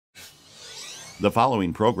The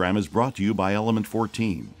following program is brought to you by Element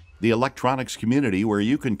 14, the electronics community where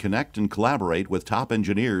you can connect and collaborate with top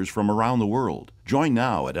engineers from around the world. Join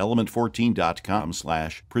now at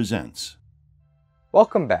element14.com/presents.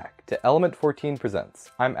 Welcome back to Element 14 Presents.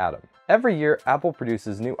 I'm Adam. Every year, Apple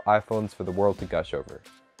produces new iPhones for the world to gush over.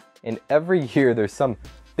 And every year, there's some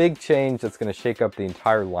big change that's going to shake up the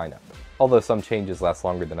entire lineup, although some changes last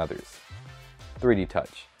longer than others. 3D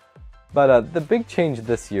Touch. But the big change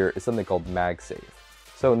this year is something called MagSafe.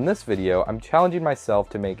 So in this video, I'm challenging myself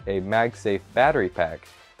to make a MagSafe battery pack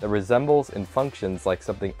that resembles and functions like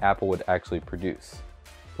something Apple would actually produce.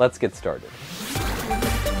 Let's get started.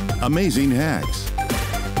 Amazing hacks.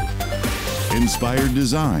 Inspired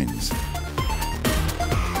designs.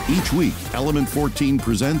 Each week, Element 14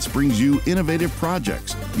 Presents brings you innovative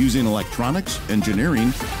projects using electronics,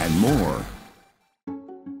 engineering, and more.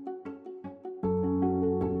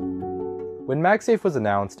 When MagSafe was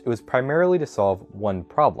announced, it was primarily to solve one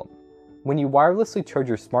problem. When you wirelessly charge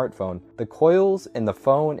your smartphone, the coils in the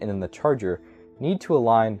phone and in the charger need to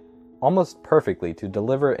align almost perfectly to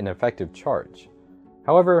deliver an effective charge.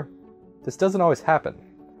 However, this doesn't always happen.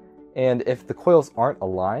 And if the coils aren't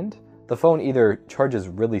aligned, the phone either charges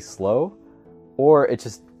really slow or it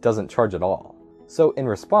just doesn't charge at all. So in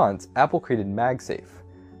response, Apple created MagSafe,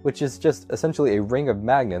 which is just essentially a ring of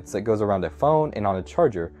magnets that goes around a phone and on a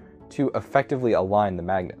charger to effectively align the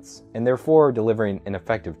magnets, and therefore delivering an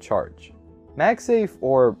effective charge. MagSafe,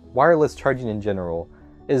 or wireless charging in general,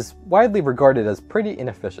 is widely regarded as pretty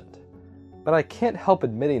inefficient. But I can't help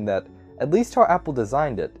admitting that, at least how Apple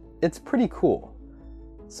designed it, it's pretty cool.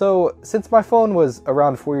 So, since my phone was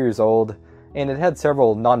around 4 years old, and it had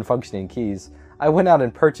several non-functioning keys, I went out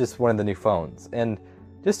and purchased one of the new phones, and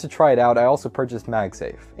just to try it out, I also purchased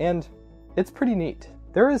MagSafe, and it's pretty neat.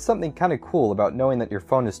 There is something kind of cool about knowing that your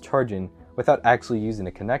phone is charging without actually using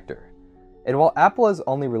a connector. And while Apple has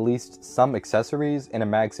only released some accessories and a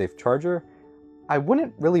MagSafe charger, I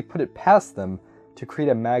wouldn't really put it past them to create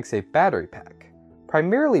a MagSafe battery pack,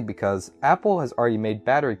 primarily because Apple has already made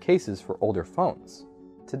battery cases for older phones.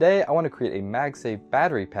 Today, I want to create a MagSafe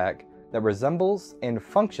battery pack that resembles and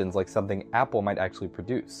functions like something Apple might actually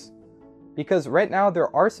produce. Because right now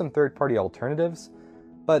there are some third-party alternatives,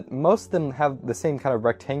 but most of them have the same kind of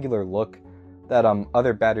rectangular look that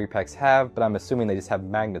other battery packs have, but I'm assuming they just have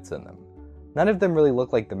magnets in them. None of them really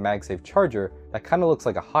look like the MagSafe charger that kind of looks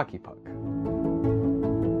like a hockey puck.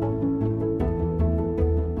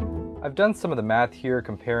 I've done some of the math here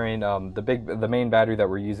comparing the main battery that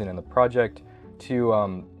we're using in the project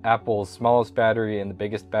to Apple's smallest battery and the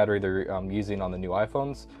biggest battery they're using on the new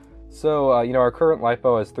iPhones. So, our current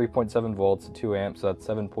LiPo has 3.7 volts, 2 amps, so that's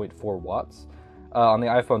 7.4 watts. On the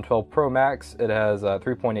iPhone 12 Pro Max, it has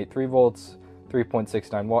 3.83 volts,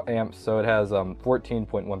 3.69 amps, so it has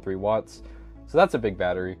 14.13 watts. So that's a big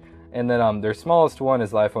battery. And then their smallest one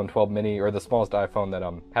is the iPhone 12 mini, or the smallest iPhone that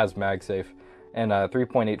has MagSafe, and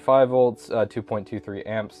 3.85 volts, 2.23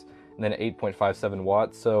 amps, and then 8.57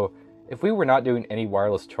 watts. So if we were not doing any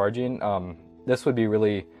wireless charging, this would be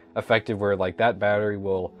really effective, where like that battery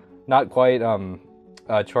will not quite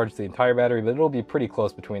charge the entire battery, but it'll be pretty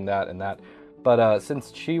close between that and that. But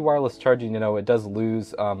since Qi wireless charging, it does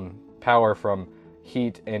lose power from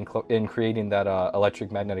heat in creating that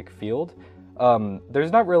electric magnetic field,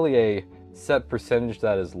 there's not really a set percentage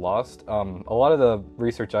that is lost. A lot of the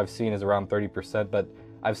research I've seen is around 30%, but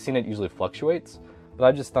I've seen it usually fluctuates. But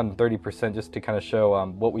I've just done 30% just to kind of show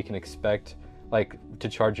what we can expect, like to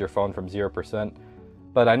charge your phone from 0%.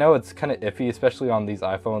 But I know it's kind of iffy, especially on these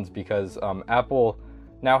iPhones, because Apple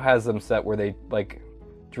now has them set where they like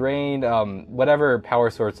drain whatever power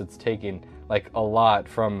source it's taking like a lot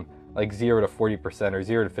from like 0 to 40% or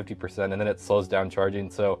 0 to 50%, and then it slows down charging.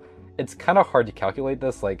 So it's kind of hard to calculate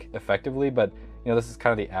this like effectively, but this is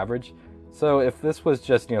kind of the average. So if this was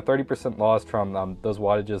just 30% lost from those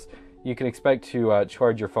wattages, you can expect to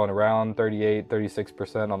charge your phone around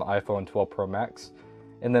 36% on the iPhone 12 Pro Max.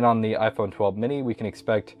 And then on the iPhone 12 mini, we can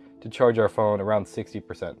expect to charge our phone around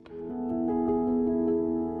 60%.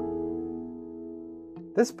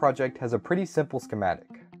 This project has a pretty simple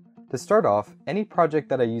schematic. To start off, any project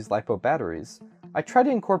that I use LiPo batteries, I try to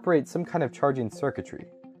incorporate some kind of charging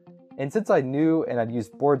circuitry. And since I knew and I'd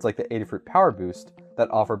used boards like the Adafruit Power Boost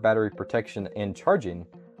that offer battery protection and charging,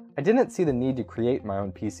 I didn't see the need to create my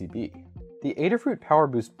own PCB. The Adafruit Power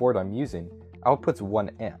Boost board I'm using outputs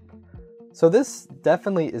 1 amp. So this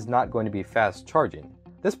definitely is not going to be fast charging.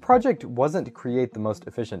 This project wasn't to create the most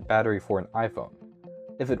efficient battery for an iPhone.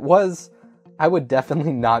 If it was, I would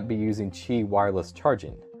definitely not be using Qi wireless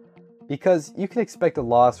charging, because you can expect a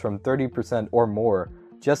loss from 30% or more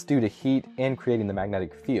just due to heat and creating the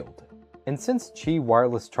magnetic field. And since Qi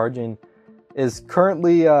wireless charging is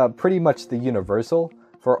currently pretty much the universal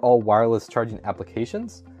for all wireless charging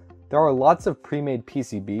applications, there are lots of pre-made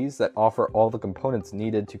PCBs that offer all the components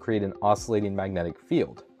needed to create an oscillating magnetic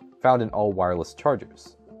field, found in all wireless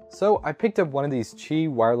chargers. So I picked up one of these Qi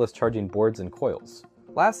wireless charging boards and coils.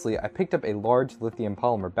 Lastly, I picked up a large lithium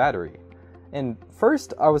polymer battery. And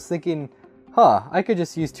first I was thinking, I could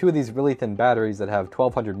just use two of these really thin batteries that have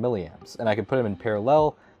 1200 milliamps, and I could put them in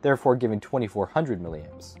parallel, therefore giving 2400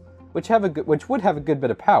 milliamps, which would have a good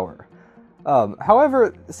bit of power.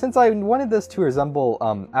 However, since I wanted this to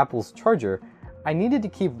resemble Apple's charger, I needed to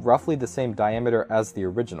keep roughly the same diameter as the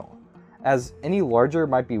original, as any larger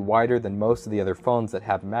might be wider than most of the other phones that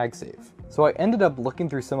have MagSafe. So I ended up looking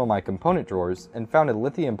through some of my component drawers and found a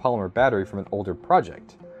lithium polymer battery from an older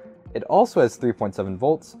project. It also has 3.7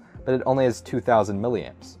 volts, but it only has 2000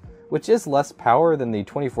 milliamps, which is less power than the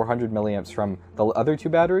 2400 milliamps from the other two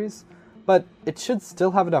batteries, but it should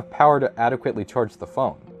still have enough power to adequately charge the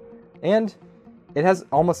phone. And it has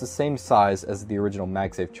almost the same size as the original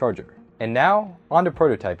MagSafe charger. And now, on to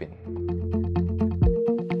prototyping.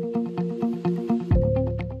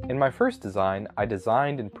 In my first design, I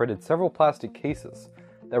designed and printed several plastic cases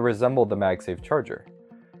that resembled the MagSafe charger.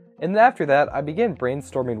 And then after that, I began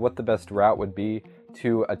brainstorming what the best route would be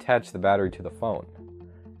to attach the battery to the phone.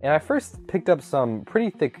 And I first picked up some pretty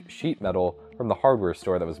thick sheet metal from the hardware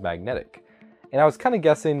store that was magnetic. And I was kind of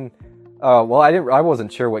guessing, I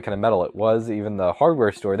wasn't sure what kind of metal it was. Even the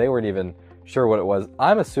hardware store, they weren't even sure what it was.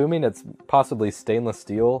 I'm assuming it's possibly stainless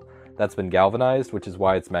steel that's been galvanized, which is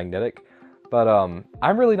why it's magnetic. But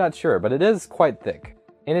I'm really not sure, but it is quite thick.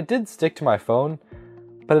 And it did stick to my phone,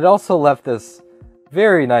 but it also left this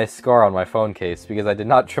very nice scar on my phone case because I did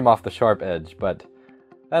not trim off the sharp edge, but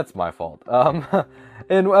that's my fault.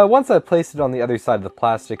 And once I placed it on the other side of the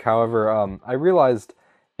plastic, however, I realized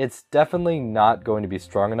it's definitely not going to be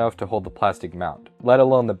strong enough to hold the plastic mount, let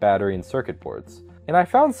alone the battery and circuit boards. And I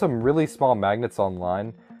found some really small magnets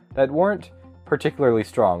online that weren't particularly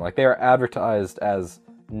strong, like they are advertised as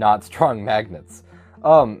not strong magnets.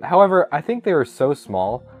 However, I think they were so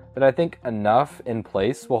small that I think enough in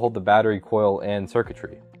place will hold the battery coil and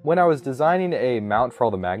circuitry. When I was designing a mount for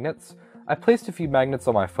all the magnets, I placed a few magnets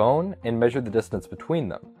on my phone and measured the distance between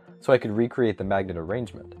them so I could recreate the magnet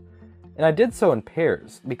arrangement. And I did so in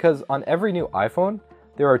pairs because on every new iPhone,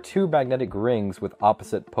 there are two magnetic rings with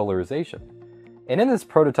opposite polarization. And in this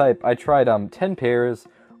prototype, I tried 10 pairs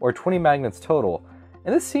or 20 magnets total,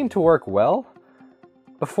 and this seemed to work well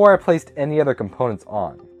before I placed any other components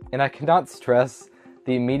on. And I cannot stress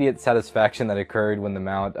the immediate satisfaction that occurred when the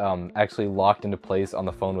mount actually locked into place on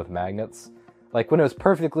the phone with magnets. Like when it was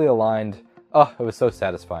perfectly aligned, it was so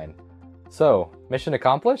satisfying. So, mission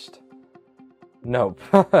accomplished? Nope.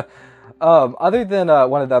 Other than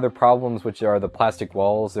one of the other problems, which are the plastic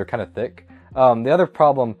walls, they're kind of thick. The other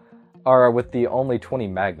problem are with the only 20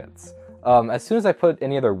 magnets. As soon as I put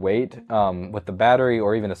any other weight with the battery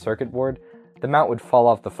or even a circuit board, the mount would fall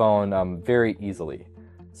off the phone very easily.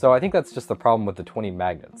 So I think that's just the problem with the 20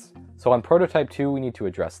 magnets. So on prototype 2, we need to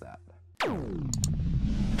address that.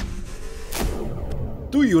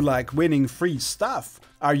 Do you like winning free stuff?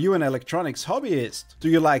 Are you an electronics hobbyist? Do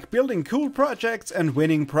you like building cool projects and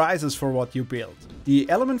winning prizes for what you build? The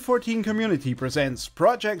Element 14 community presents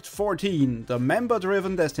Project 14, the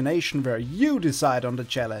member-driven destination where you decide on the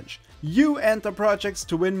challenge. You enter projects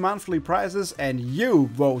to win monthly prizes and you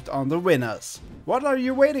vote on the winners. What are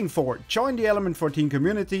you waiting for? Join the Element 14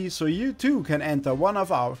 community so you too can enter one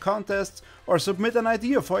of our contests or submit an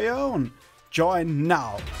idea for your own. Join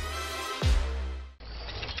now!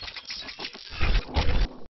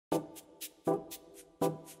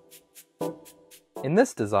 In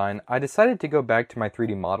this design, I decided to go back to my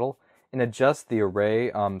 3D model and adjust the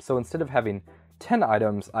array, so instead of having 10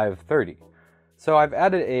 items, I have 30. So I've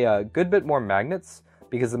added a good bit more magnets,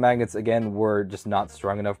 because the magnets, again, were just not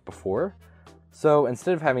strong enough before. So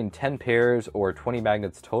instead of having 10 pairs or 20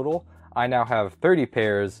 magnets total, I now have 30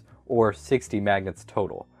 pairs or 60 magnets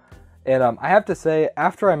total. And I have to say,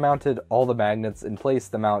 after I mounted all the magnets and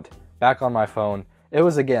placed the mount back on my phone, it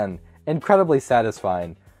was, again, incredibly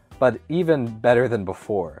satisfying, but even better than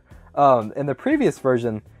before. In the previous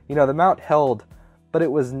version, the mount held, but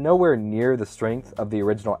it was nowhere near the strength of the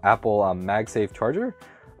original Apple MagSafe charger.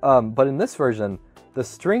 But in this version, the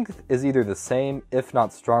strength is either the same, if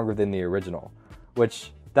not stronger than the original,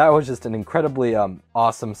 which that was just an incredibly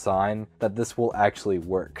awesome sign that this will actually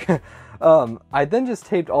work. I then just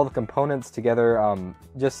taped all the components together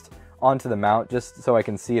just onto the mount, just so I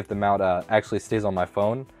can see if the mount actually stays on my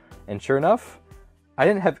phone. And sure enough, I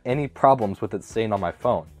didn't have any problems with it staying on my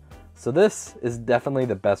phone. So this is definitely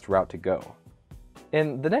the best route to go.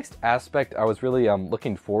 And the next aspect I was really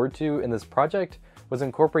looking forward to in this project was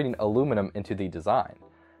incorporating aluminum into the design.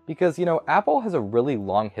 Because, you know, Apple has a really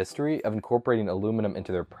long history of incorporating aluminum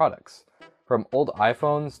into their products. From old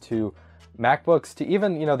iPhones to MacBooks to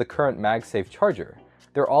even, you know, the current MagSafe charger.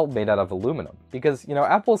 They're all made out of aluminum. Because, you know,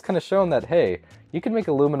 Apple's kind of shown that, hey, you can make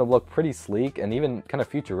aluminum look pretty sleek and even kind of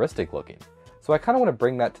futuristic looking. So I kind of want to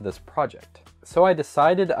bring that to this project. So I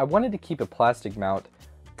decided I wanted to keep a plastic mount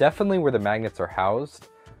definitely where the magnets are housed,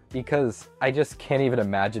 because I just can't even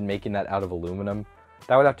imagine making that out of aluminum.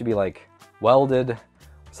 That would have to be like welded,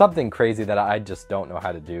 something crazy that I just don't know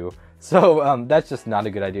how to do. So that's just not a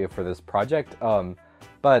good idea for this project.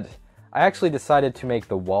 But I actually decided to make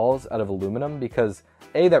the walls out of aluminum because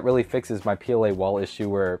A, that really fixes my PLA wall issue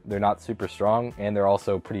where they're not super strong and they're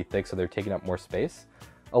also pretty thick, so they're taking up more space.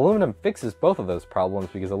 Aluminum fixes both of those problems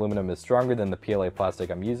because aluminum is stronger than the PLA plastic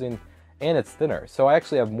I'm using and it's thinner, so I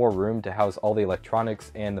actually have more room to house all the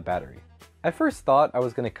electronics and the battery. I first thought I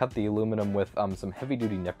was going to cut the aluminum with some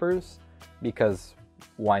heavy-duty nippers because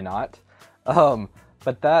why not?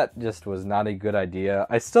 But that just was not a good idea.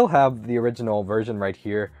 I still have the original version right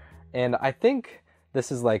here, and I think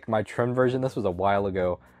this is like my trim version. This was a while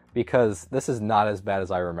ago because this is not as bad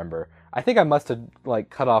as I remember. I think I must have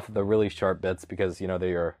like cut off the really sharp bits because, you know,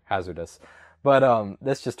 they are hazardous. But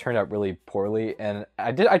this just turned out really poorly, and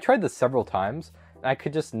I tried this several times, and I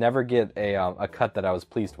could just never get a cut that I was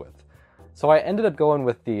pleased with. So I ended up going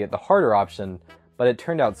with the harder option, but it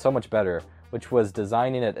turned out so much better, which was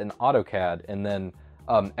designing it in AutoCAD and then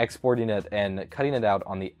exporting it and cutting it out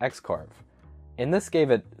on the Xcarve. And this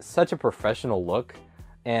gave it such a professional look,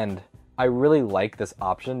 and I really like this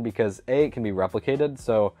option because A, it can be replicated,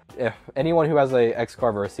 so if anyone who has a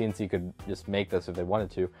Xcarve or a CNC could just make this if they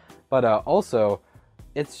wanted to, but also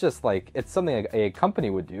it's just like, it's something a company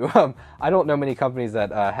would do. I don't know many companies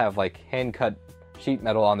that have like hand-cut sheet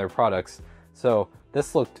metal on their products, so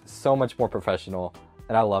this looked so much more professional,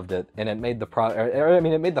 and I loved it, and it made the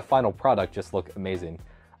it made the final product just look amazing.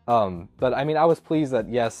 But I mean, I was pleased that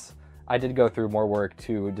yes, I did go through more work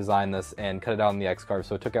to design this and cut it out on the Xcarve,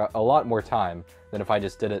 so it took a lot more time than if I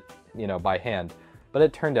just did it, you know, by hand. But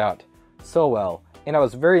it turned out so well, and I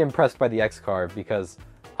was very impressed by the Xcarve because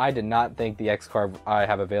I did not think the Xcarve I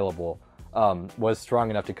have available was strong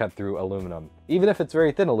enough to cut through aluminum, even if it's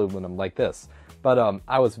very thin aluminum like this. But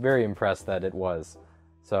I was very impressed that it was,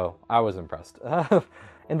 so I was impressed.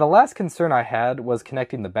 And the last concern I had was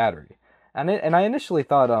connecting the battery, and I initially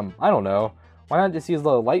thought, I don't know, why not just use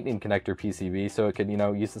the lightning connector PCB so it could, you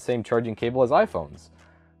know, use the same charging cable as iPhones?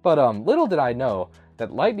 But little did I know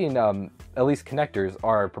that lightning, at least connectors,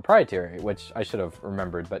 are proprietary, which I should have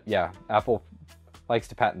remembered, but yeah, Apple likes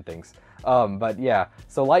to patent things. But yeah,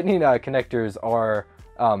 so lightning connectors are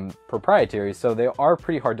proprietary, so they are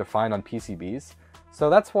pretty hard to find on PCBs. So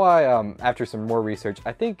that's why, after some more research,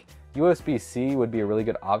 I think USB-C would be a really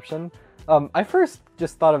good option. I first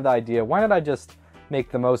just thought of the idea, why not I just make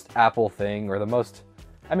the most Apple thing, or the most,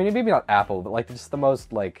 I mean, maybe not Apple, but like just the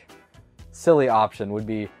most like silly option would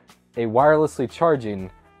be a wirelessly charged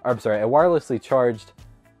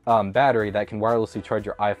battery that can wirelessly charge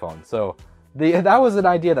your iPhone. So that was an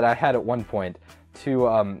idea that I had at one point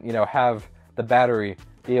to, you know, have the battery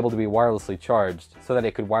be able to be wirelessly charged so that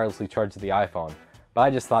it could wirelessly charge the iPhone. But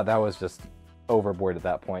I just thought that was just overboard at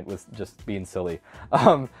that point, with just being silly.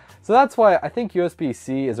 So that's why I think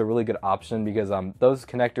USB-C is a really good option, because those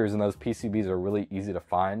connectors and those PCBs are really easy to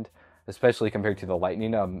find, especially compared to the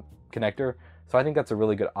lightning connector. So I think that's a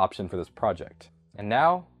really good option for this project. And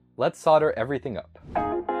now, let's solder everything up.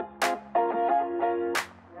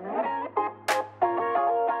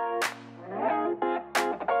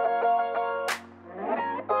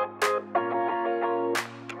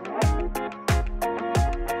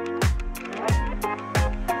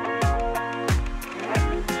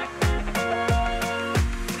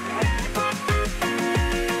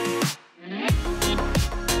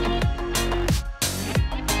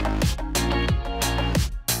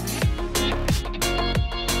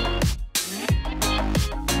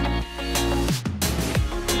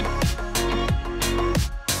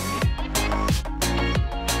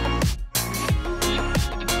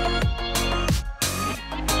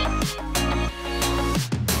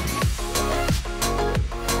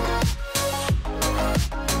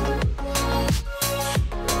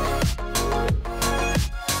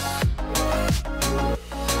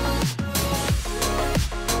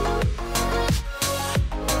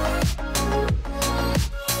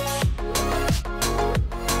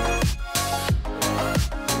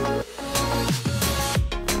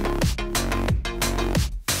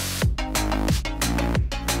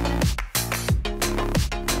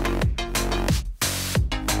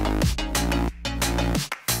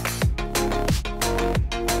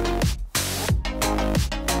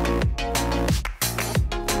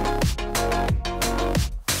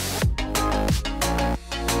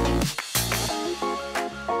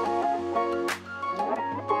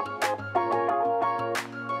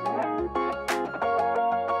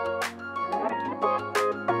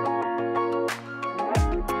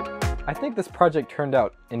 think this project turned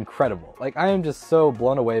out incredible. Like, I am just so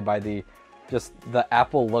blown away by the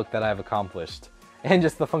Apple look that I've accomplished. And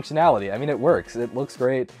just the functionality. I mean, it works. It looks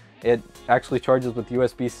great. It actually charges with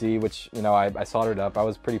USB-C, which, you know, I soldered up. I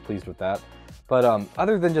was pretty pleased with that. But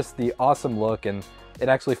other than just the awesome look and it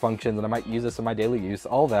actually functions and I might use this in my daily use,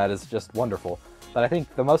 all that is just wonderful. But I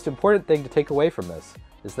think the most important thing to take away from this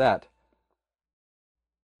is that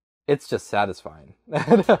it's just satisfying.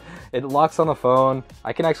 It locks on the phone.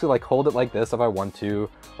 I can actually like hold it like this if I want to,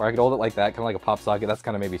 or I can hold it like that, kind of like a pop socket. That's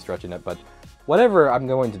kind of maybe stretching it, but whatever I'm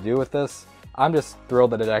going to do with this, I'm just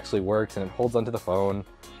thrilled that it actually works and it holds onto the phone.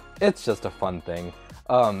 It's just a fun thing.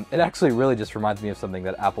 It actually really just reminds me of something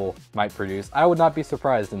that Apple might produce. I would not be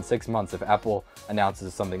surprised in 6 months if Apple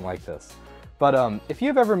announces something like this. But if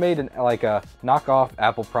you've ever made like a knockoff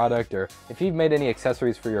Apple product, or if you've made any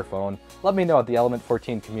accessories for your phone, let me know at the Element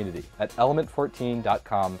 14 community at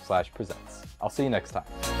element14.com/presents. I'll see you next time.